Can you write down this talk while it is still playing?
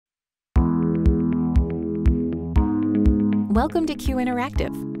Welcome to Q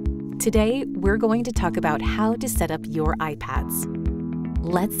Interactive. Today, we're going to talk about how to set up your iPads.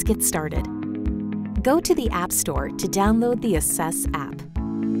 Let's get started. Go to the App Store to download the Assess app.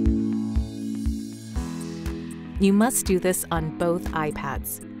 You must do this on both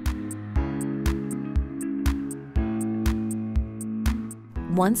iPads.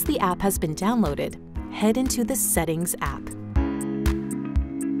 Once the app has been downloaded, head into the Settings app.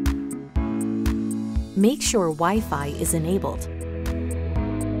 Make sure Wi-Fi is enabled.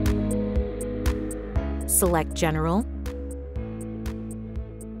 Select General.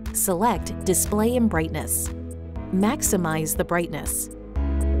 Select Display and Brightness. Maximize the brightness.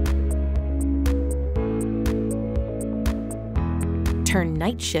 Turn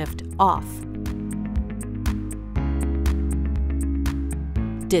Night Shift off.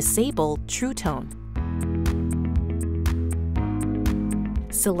 Disable True Tone.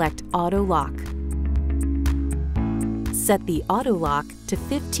 Select Auto Lock. Set the auto lock to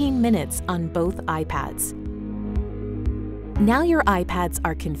 15 minutes on both iPads. Now your iPads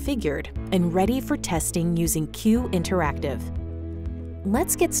are configured and ready for testing using Q Interactive.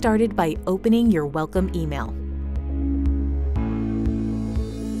 Let's get started by opening your welcome email.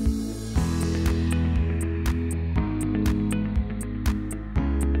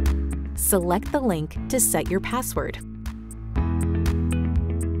 Select the link to set your password.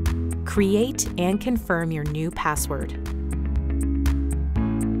 Create and confirm your new password.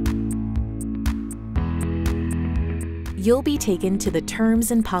 You'll be taken to the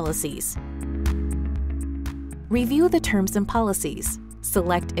Terms and Policies. Review the terms and policies,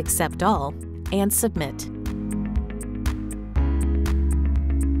 select Accept All, and Submit.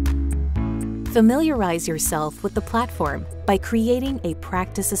 Familiarize yourself with the platform by creating a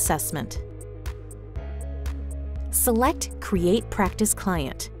practice assessment. Select Create Practice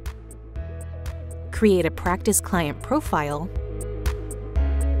Client. Create a practice client profile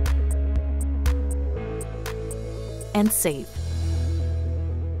and save.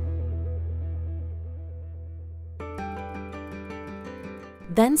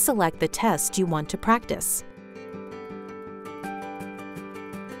 Then select the test you want to practice.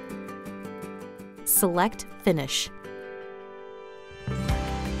 Select Finish.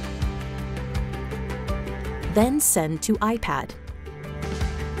 Then send to iPad.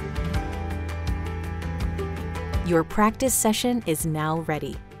 Your practice session is now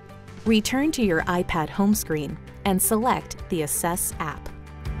ready. Return to your iPad home screen and select the Assess app.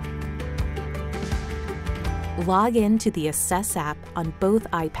 Log in to the Assess app on both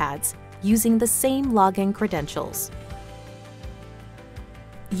iPads using the same login credentials.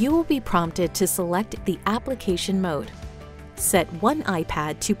 You will be prompted to select the application mode. Set one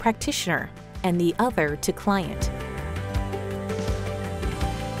iPad to Practitioner and the other to Client.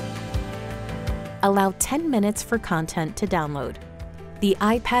 Allow 10 minutes for content to download. The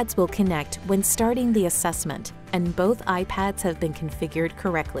iPads will connect when starting the assessment, and both iPads have been configured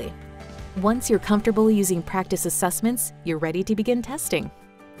correctly. Once you're comfortable using practice assessments, you're ready to begin testing.